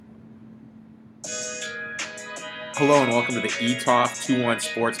Hello and welcome to the ETOF 21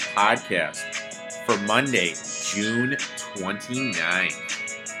 Sports Podcast for Monday, June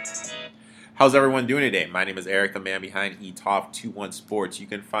 29th. How's everyone doing today? My name is Eric, the man behind ETOF 21 Sports. You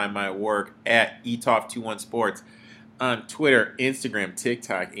can find my work at ETOF 21 Sports on Twitter, Instagram,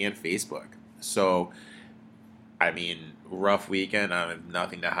 TikTok, and Facebook. So, rough weekend. I have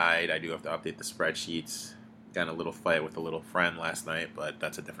nothing to hide. I do have to update the spreadsheets. Got in a little fight with a little friend last night, but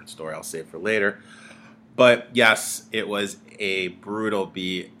that's a different story. I'll save for later. But yes, it was a brutal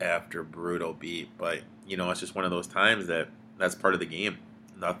beat after brutal beat. But, it's just one of those times that's part of the game.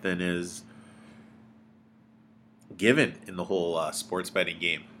 Nothing is given in the whole sports betting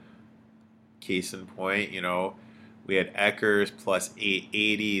game. Case in point, we had Eckers plus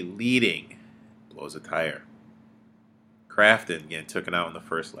 880 leading. Blows a tire. Crafton, again, took it out in the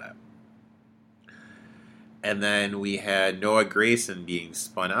first lap. And then we had Noah Gragson being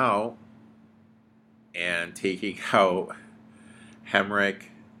spun out and taking out Hemrick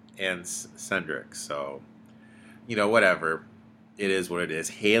and Cindric. So, whatever. It is what it is.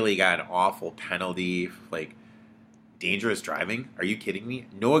 Haley got an awful penalty, dangerous driving. Are you kidding me?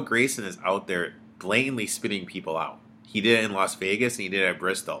 Noah Gragson is out there blatantly spitting people out. He did it in Las Vegas and he did it at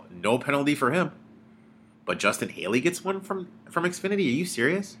Bristol. No penalty for him. But Justin Haley gets one from Xfinity? Are you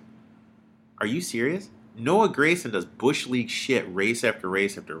serious? Are you serious? Noah Gragson does Bush League shit race after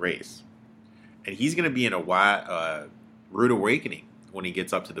race after race. And he's going to be in a rude awakening when he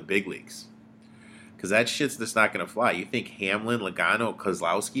gets up to the big leagues. Because that shit's just not going to fly. You think Hamlin, Logano,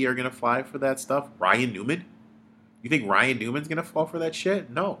 Kozlowski are going to fly for that stuff? Ryan Newman? You think Ryan Newman's going to fall for that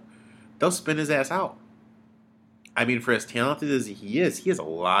shit? No. They'll spin his ass out. For as talented as he has a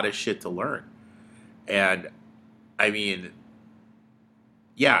lot of shit to learn. And,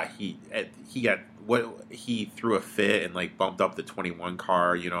 he threw a fit and, bumped up the 21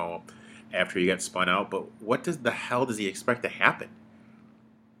 car, after he got spun out. But what the hell does he expect to happen?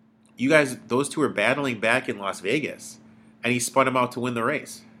 You guys, those two are battling back in Las Vegas, and he spun him out to win the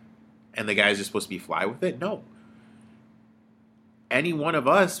race. And the guy's just supposed to be fly with it? No. Any one of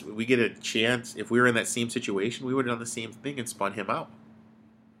us, we get a chance, if we were in that same situation, we would have done the same thing and spun him out.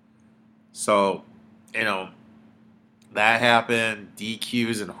 So, that happened.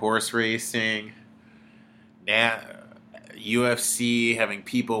 DQs and horse racing. UFC having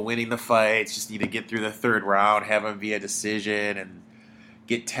people winning the fights, just need to get through the third round, have them via decision, and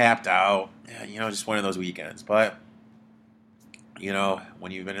get tapped out. Just one of those weekends. But,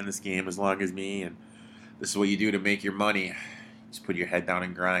 when you've been in this game as long as me, and this is what you do to make your money, just put your head down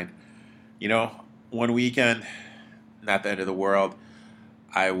and grind. One weekend, not the end of the world.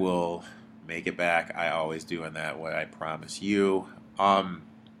 I will make it back. I always do in that way, I promise you.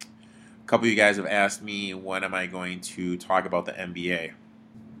 A couple of you guys have asked me when am I going to talk about the NBA.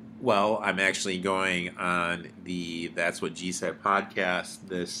 Well, I'm actually going on the That's What G Said podcast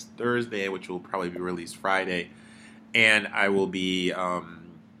this Thursday, which will probably be released Friday. And I will be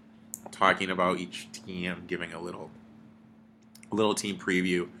talking about each team, giving a little team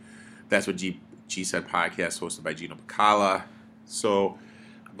preview. That's What G Said podcast, hosted by Gino Pacala. So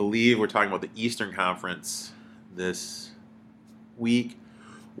I believe we're talking about the Eastern Conference this week.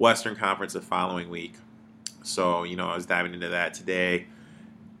 Western Conference the following week. So, I was diving into that today.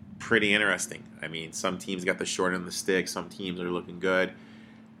 Pretty interesting. Some teams got the short end of the stick. Some teams are looking good.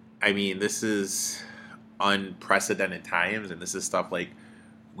 This is unprecedented times, and this is stuff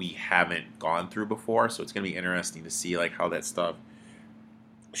we haven't gone through before. So it's going to be interesting to see how that stuff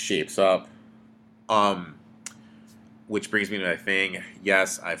shapes up. Which brings me to my thing.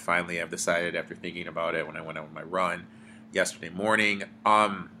 Yes, I finally have decided after thinking about it when I went out on my run yesterday morning.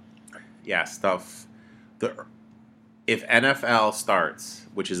 If NFL starts,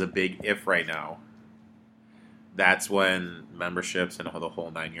 which is a big if right now, that's when memberships and the whole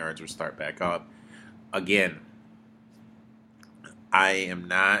 9 yards will start back up. Again, I am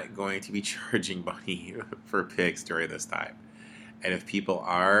not going to be charging money for picks during this time. And if people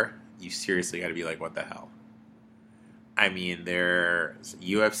are, you seriously got to be like, what the hell? There's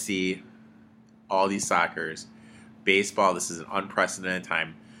UFC, all these soccers, baseball. This is an unprecedented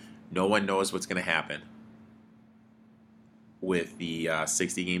time. No one knows what's going to happen with the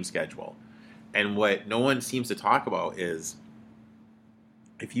 60-game schedule. And what no one seems to talk about is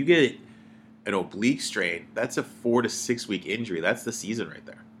if you get an oblique strain, that's a 4 to 6 week injury. That's the season right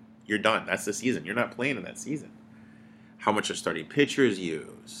there. You're done. That's the season. You're not playing in that season. How much are starting pitchers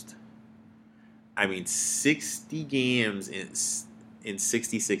used? 60 games in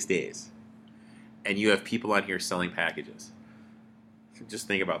 66 days. And you have people on here selling packages. So just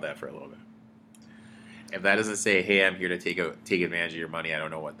think about that for a little bit. If that doesn't say, hey, I'm here to take advantage of your money, I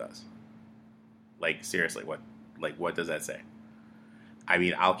don't know what does. Seriously, what Like, what does that say? I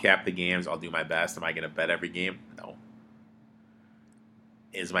mean, I'll cap the games. I'll do my best. Am I going to bet every game? No.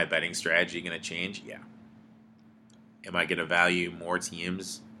 Is my betting strategy going to change? Yeah. Am I going to value more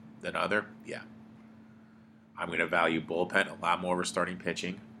teams than other? Yeah. I'm going to value bullpen a lot more over starting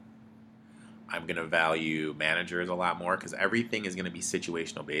pitching. I'm going to value managers a lot more because everything is going to be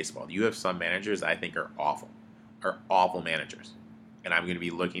situational baseball. You have some managers I think are awful managers, and I'm going to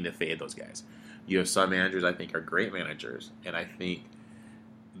be looking to fade those guys. You have some managers I think are great managers, and I think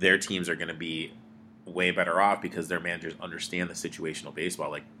their teams are going to be way better off because their managers understand the situational baseball.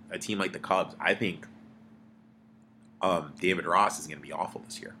 Like a team like the Cubs, I think David Ross is going to be awful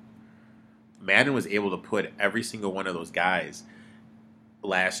this year. Madden was able to put every single one of those guys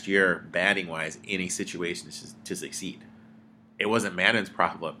last year, batting-wise, in a situation to succeed. It wasn't Madden's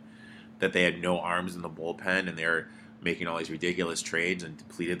problem that they had no arms in the bullpen and they're making all these ridiculous trades and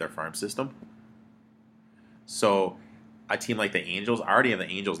depleted their farm system. So a team like the Angels, I already have the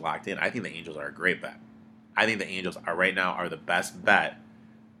Angels locked in. I think the Angels are a great bet. I think the Angels are right now are the best bet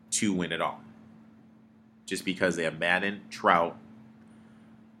to win it all. Just because they have Madden, Trout,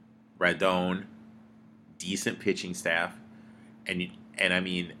 Rendon, decent pitching staff, and I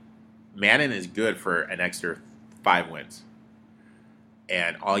mean, Madden is good for an extra 5 wins.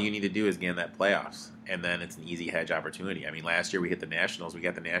 And all you need to do is get in that playoffs, and then it's an easy hedge opportunity. I mean, last year we hit the Nationals. We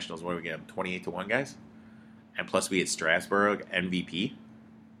got the Nationals. What did we get? 28-1, guys? And plus we hit Strasburg, MVP.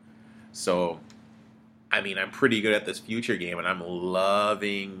 So, I mean, I'm pretty good at this future game, and I'm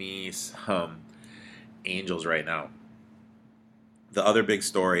loving me some Angels right now. The other big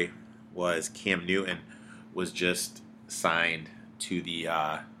story was Cam Newton was just signed to the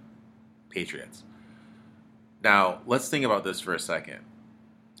Patriots. Now, let's think about this for a second.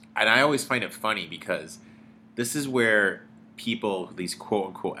 And I always find it funny because this is where people, these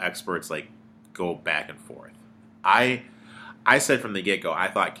quote-unquote experts, like, go back and forth. I said from the get-go, I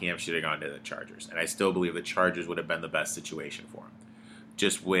thought Cam should have gone to the Chargers. And I still believe the Chargers would have been the best situation for him.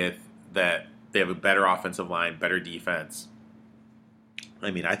 Just with that, they have a better offensive line, better defense. I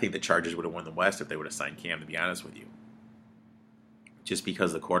mean, I think the Chargers would have won the West if they would have signed Cam, to be honest with you. Just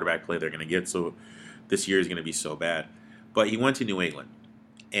because the quarterback play they're going to get so this year is going to be so bad. But he went to New England.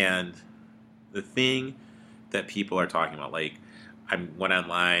 And the thing that people are talking about, like, I went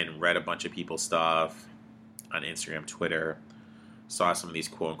online, read a bunch of people's stuff on Instagram, Twitter, saw some of these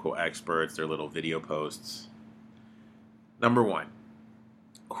quote-unquote experts, their little video posts. Number one,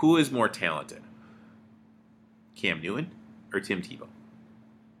 who is more talented? Cam Newton or Tim Tebow?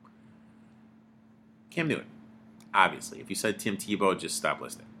 Cam Newton. Obviously. If you said Tim Tebow, just stop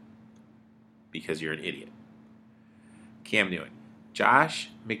listening. Because you're an idiot. Cam Newton. Josh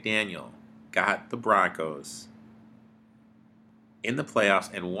McDaniel got the Broncos in the playoffs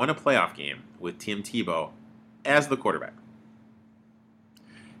and won a playoff game with Tim Tebow as the quarterback.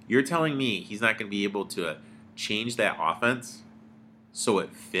 You're telling me he's not going to be able to change that offense so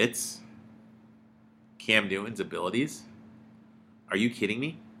it fits Cam Newton's abilities? Are you kidding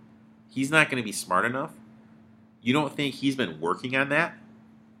me? He's not going to be smart enough? You don't think he's been working on that?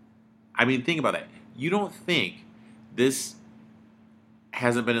 I mean, think about that. You don't think this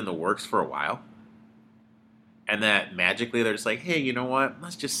hasn't been in the works for a while? And that magically they're just like, hey, you know what?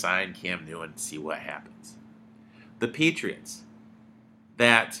 Let's just sign Cam Newton and see what happens. The Patriots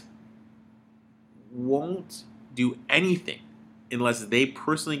that won't do anything unless they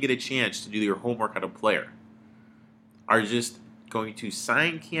personally get a chance to do their homework on a player are just going to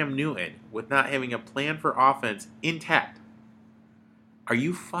sign Cam Newton with not having a plan for offense intact. Are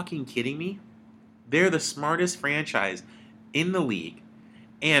you fucking kidding me? They're the smartest franchise in the league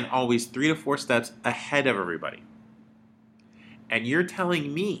and always 3 to 4 steps ahead of everybody. And you're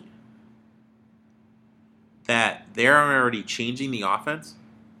telling me that they're already changing the offense?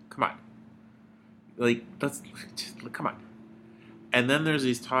 Come on. Like, come on. And then there's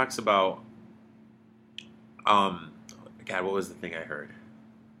these talks about, God, what was the thing I heard?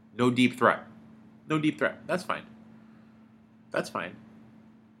 No deep threat. No deep threat. That's fine. That's fine.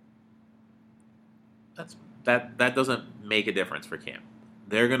 That doesn't make a difference for Cam.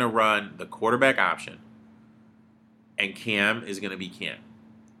 They're going to run the quarterback option, and Cam is going to be Cam.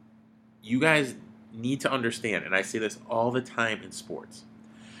 You guys need to understand, and I say this all the time in sports,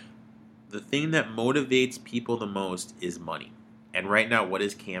 the thing that motivates people the most is money. And right now, what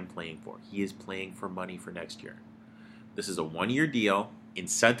is Cam playing for? He is playing for money for next year. This is a 1-year deal,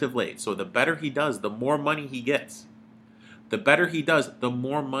 incentive late. So the better he does, the more money he gets. The better he does, the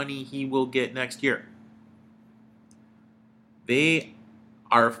more money he will get next year. They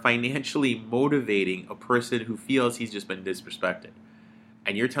are financially motivating a person who feels he's just been disrespected.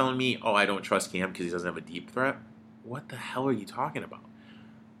 And you're telling me, oh, I don't trust Cam because he doesn't have a deep threat? what the hell are you talking about?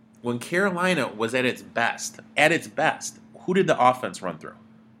 When Carolina was at its best, who did the offense run through?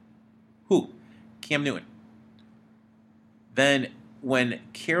 Who? Cam Newton. Then when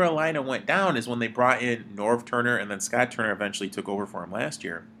Carolina went down is when they brought in Norv Turner, and then Scott Turner eventually took over for him last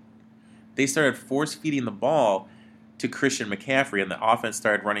year. They started force-feeding the ball to Christian McCaffrey, and the offense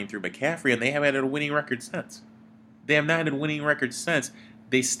started running through McCaffrey, and they have had a winning record since. They have not had a winning record since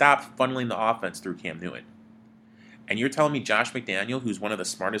they stopped funneling the offense through Cam Newton. And you're telling me Josh McDaniel, who's one of the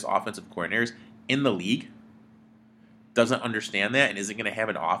smartest offensive coordinators in the league, doesn't understand that and isn't going to have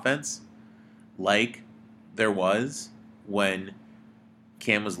an offense like there was when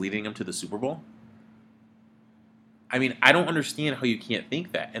Cam was leading them to the Super Bowl? I mean, I don't understand how you can't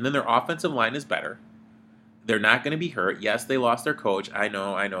think that. And then their offensive line is better. They're not going to be hurt. Yes, they lost their coach. I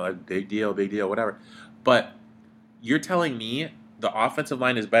know, big deal, whatever. But you're telling me the offensive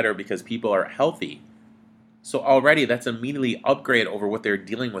line is better because people are healthy. So already that's immediately upgrade over what they're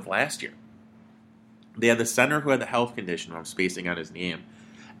dealing with last year. They had the center who had the health condition. I'm spacing on his name.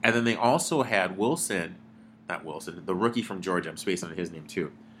 And then they also had the rookie from Georgia. I'm spacing on his name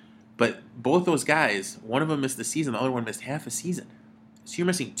too. But both those guys, one of them missed the season, the other one missed half a season. So you're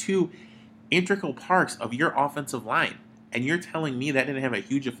missing two integral parts of your offensive line. And you're telling me that didn't have a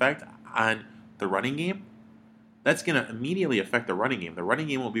huge effect on the running game? That's going to immediately affect the running game. The running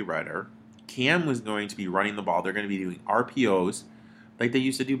game will be better. Cam was going to be running the ball. They're going to be doing RPOs like they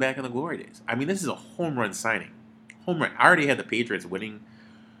used to do back in the glory days. I mean, this is a home run signing. Home run. I already had the Patriots winning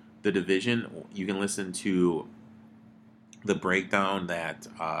the division. You can listen to the breakdown that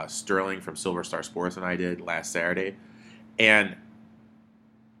Sterling from Silver Star Sports and I did last Saturday. And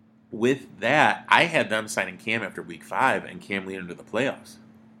with that, I had them signing Cam after week 5 and Cam leading into the playoffs.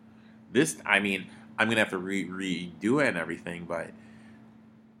 I'm going to have to redo it and everything, but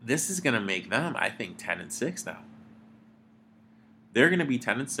this is going to make them, I think, 10-6 now. They're going to be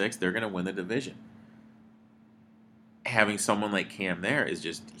 10-6. They're going to win the division. Having someone like Cam there is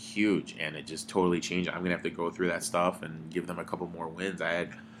just huge, and it just totally changed. I'm going to have to go through that stuff and give them a couple more wins. I had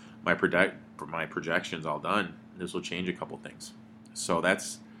my projections all done. This will change a couple things. So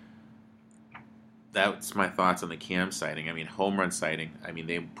that's my thoughts on the Cam sighting. I mean, home run sighting. I mean,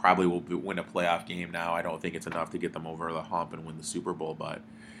 they probably will win a playoff game now. I don't think it's enough to get them over the hump and win the Super Bowl, but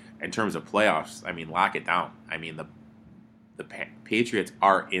in terms of playoffs, I mean, lock it down. I mean, the Patriots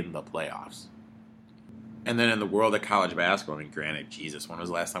are in the playoffs. And then in the world of college basketball, I mean, granted, Jesus, when was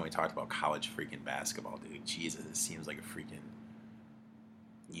the last time we talked about college freaking basketball, dude? Jesus, it seems like a freaking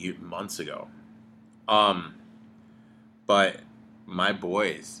months ago. But my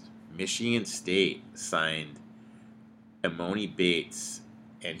boys, Michigan State signed Emoni Bates,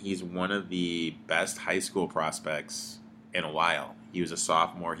 and he's one of the best high school prospects in a while. He was a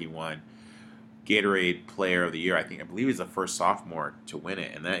sophomore. He won Gatorade Player of the Year. I believe he's the first sophomore to win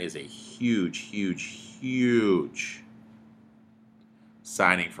it, and that is a huge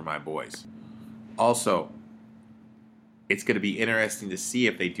signing for my boys. Also, it's going to be interesting to see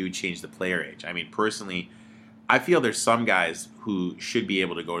if they do change the player age. I mean, personally, I feel there's some guys who should be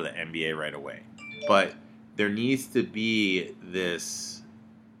able to go to the NBA right away, but there needs to be this.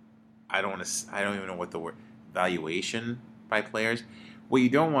 I don't even know what the word valuation by players. What you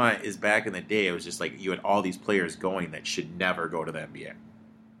don't want is back in the day, it was just like you had all these players going that should never go to the NBA.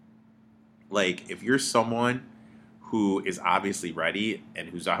 Like, if you're someone who is obviously ready and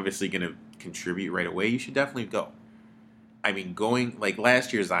who's obviously going to contribute right away, you should definitely go. I mean, going, like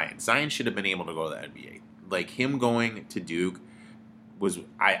last year, Zion should have been able to go to the NBA. Like, him going to Duke was,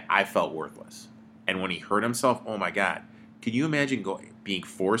 I felt worthless. And when he hurt himself, oh my God. Can you imagine being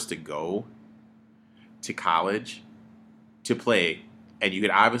forced to go to college to play, and you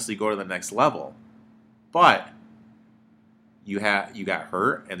could obviously go to the next level, but you got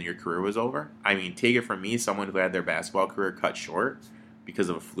hurt and your career was over? I mean, take it from me, someone who had their basketball career cut short because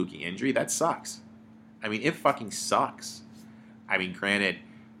of a fluky injury, that sucks. I mean, it fucking sucks. I mean, granted,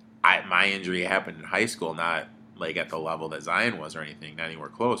 my injury happened in high school, not like at the level that Zion was or anything, not anywhere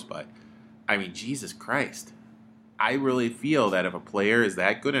close, but I mean, Jesus Christ. I really feel that if a player is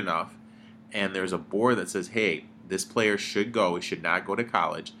that good enough and there's a board that says, hey, this player should go, he should not go to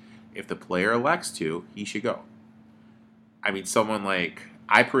college. If the player elects to, he should go. I mean, someone like,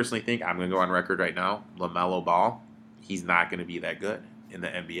 I personally think, I'm going to go on record right now, LaMelo Ball, he's not going to be that good in the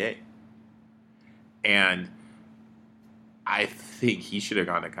NBA. And I think he should have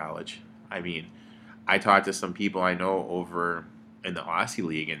gone to college. I mean, I talked to some people I know over in the Aussie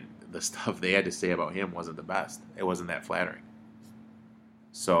League, and the stuff they had to say about him wasn't the best. It wasn't that flattering.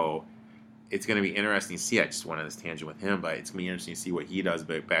 So it's going to be interesting to see. I just went on this tangent with him, but it's going to be interesting to see what he does.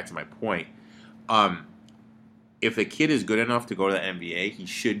 But back to my point, if a kid is good enough to go to the NBA, he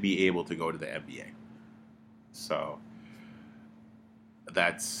should be able to go to the NBA. So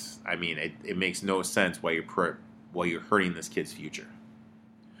that's, I mean, it makes no sense why you're hurting this kid's future.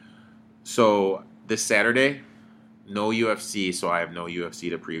 So this Saturday, no UFC, so I have no UFC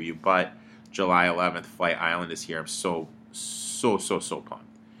to preview, but July 11th, Fight Island is here. I'm so pumped.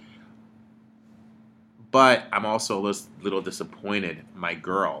 But I'm also a little disappointed. My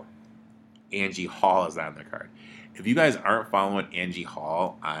girl, Angie Hall, is on the card. If you guys aren't following Angie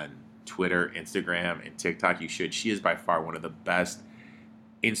Hall on Twitter, Instagram, and TikTok, you should. She is by far one of the best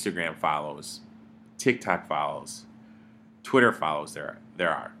Instagram follows, TikTok follows, Twitter follows there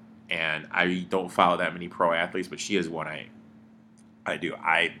are. And I don't follow that many pro athletes, but she is one I do.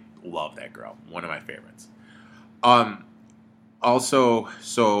 I love that girl. One of my favorites. Also,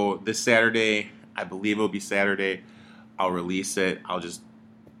 so this Saturday, I believe it'll be Saturday, I'll release it. I'll just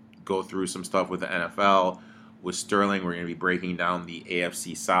go through some stuff with the NFL. With Sterling, we're going to be breaking down the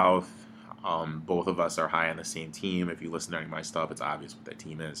AFC South. Both of us are high on the same team. If you listen to any of my stuff, it's obvious what that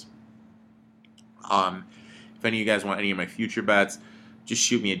team is. If any of you guys want any of my future bets, just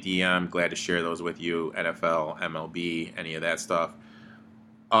shoot me a DM. Glad to share those with you. NFL, MLB, any of that stuff.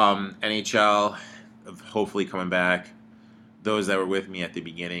 NHL, hopefully coming back. Those that were with me at the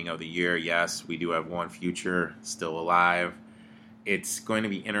beginning of the year, yes, we do have one future still alive. It's going to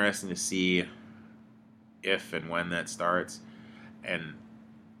be interesting to see if and when that starts. And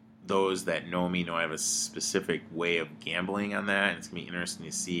those that know me know I have a specific way of gambling on that. And it's going to be interesting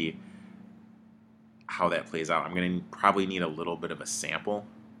to see how that plays out. I'm going to probably need a little bit of a sample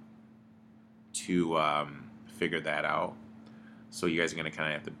to figure that out. So you guys are going to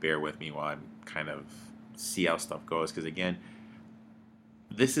kind of have to bear with me while I kind of see how stuff goes. Because again,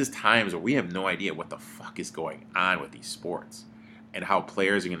 this is times where we have no idea what the fuck is going on with these sports and how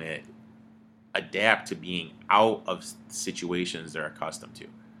players are going to adapt to being out of situations they're accustomed to.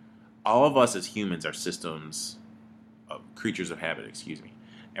 All of us as humans are creatures of habit,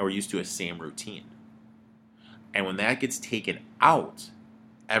 and we're used to a same routine. And when that gets taken out,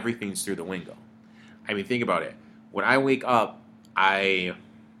 everything's through the window. I mean, think about it. When I wake up, I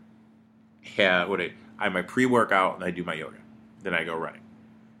have my pre-workout and I do my yoga. Then I go running.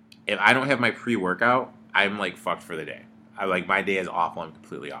 If I don't have my pre-workout, I'm like fucked for the day. My day is awful. I'm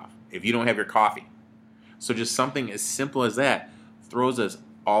completely off. If you don't have your coffee. So just something as simple as that throws us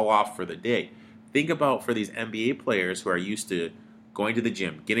all off for the day. Think about for these NBA players who are used to going to the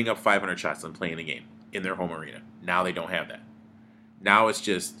gym, getting up 500 shots and playing the game in their home arena. Now they don't have that. Now it's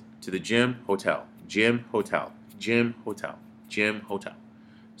just to the gym, hotel, gym, hotel, gym, hotel, gym, hotel.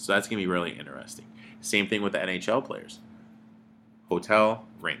 So that's going to be really interesting. Same thing with the NHL players. Hotel,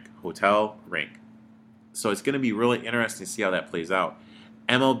 rink, hotel, rink. So it's going to be really interesting to see how that plays out.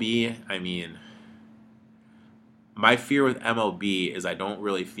 MLB, I mean, my fear with MLB is I don't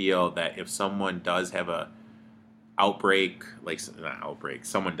really feel that if someone does have a outbreak,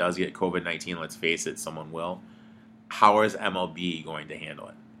 someone does get COVID-19, let's face it, someone will. How is MLB going to handle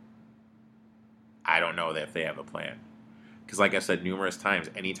it? I don't know if they have a plan. Because like I've said numerous times,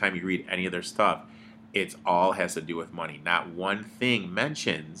 anytime you read any of their stuff, it all has to do with money. Not one thing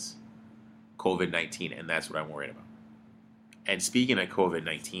mentions COVID-19, and that's what I'm worried about. And speaking of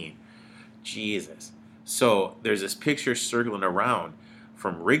COVID-19, Jesus. So there's this picture circling around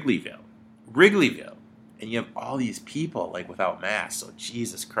from Wrigleyville. And you have all these people without masks. So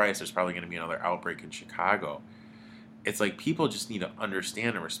Jesus Christ, there's probably going to be another outbreak in Chicago. It's like people just need to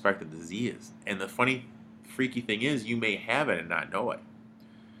understand and respect the disease. And the funny, freaky thing is you may have it and not know it.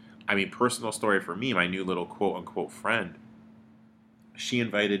 I mean, personal story for me, my new little quote-unquote friend, she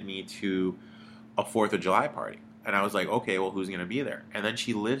invited me to a 4th of July party. And I was like, okay, well, who's going to be there? And then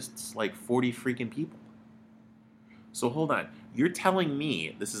she lists 40 freaking people. So hold on. You're telling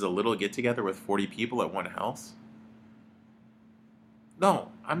me this is a little get-together with 40 people at one house? No,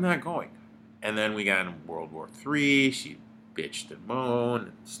 I'm not going. And then we got in World War III. She bitched and moaned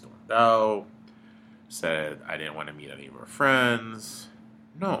and stormed out. Said I didn't want to meet any of her friends.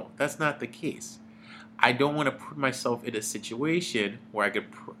 No, that's not the case. I don't want to put myself in a situation where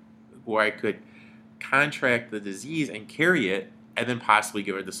I could contract the disease and carry it and then possibly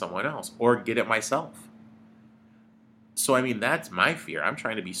give it to someone else or get it myself. So, I mean, that's my fear. I'm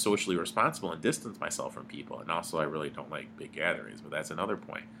trying to be socially responsible and distance myself from people. And also, I really don't like big gatherings, but that's another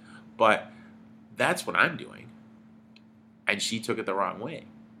point. But that's what I'm doing. And she took it the wrong way.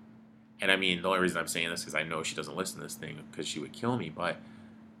 And I mean, the only reason I'm saying this is because I know she doesn't listen to this thing because she would kill me. But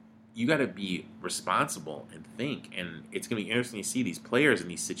you got to be responsible and think. And it's going to be interesting to see these players in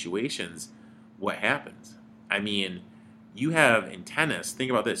these situations, what happens. I mean, you have in tennis, think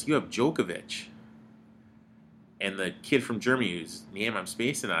about this. You have Djokovic. and the kid from Germany whose name I'm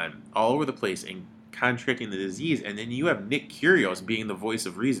spacing on, all over the place and contracting the disease, and then you have Nick Kyrgios being the voice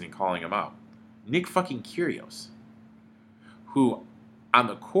of reason and calling him out. Nick fucking Kyrgios, who on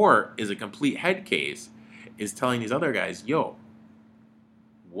the court is a complete head case, is telling these other guys, yo,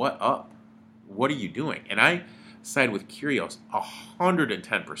 what up? What are you doing? And I side with Kyrgios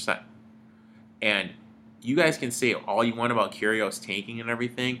 110%. And you guys can say all you want about Kyrgios tanking and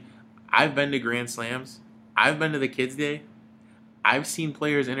everything. I've been to Grand Slams. I've been to the Kids Day. I've seen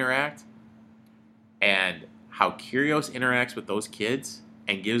players interact. And how Kyrgios interacts with those kids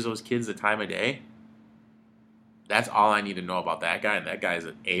and gives those kids the time of day, that's all I need to know about that guy. And that guy is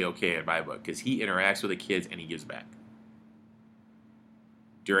an A-okay in my book because he interacts with the kids and he gives back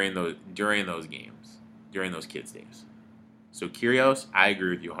during those games, during those Kids Days. So Kyrgios, I agree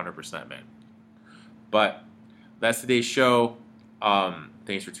with you 100%, man. But that's today's show.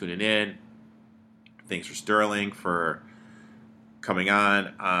 Thanks for tuning in. Thanks for Sterling for coming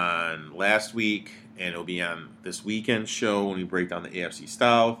on last week, and it'll be on this weekend's show when we break down the AFC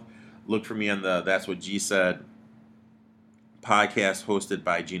South. Look for me on the That's What G Said podcast hosted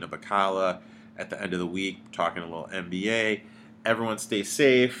by Gina Bacala at the end of the week, talking a little NBA. Everyone stay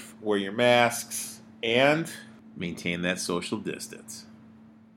safe, wear your masks, and maintain that social distance.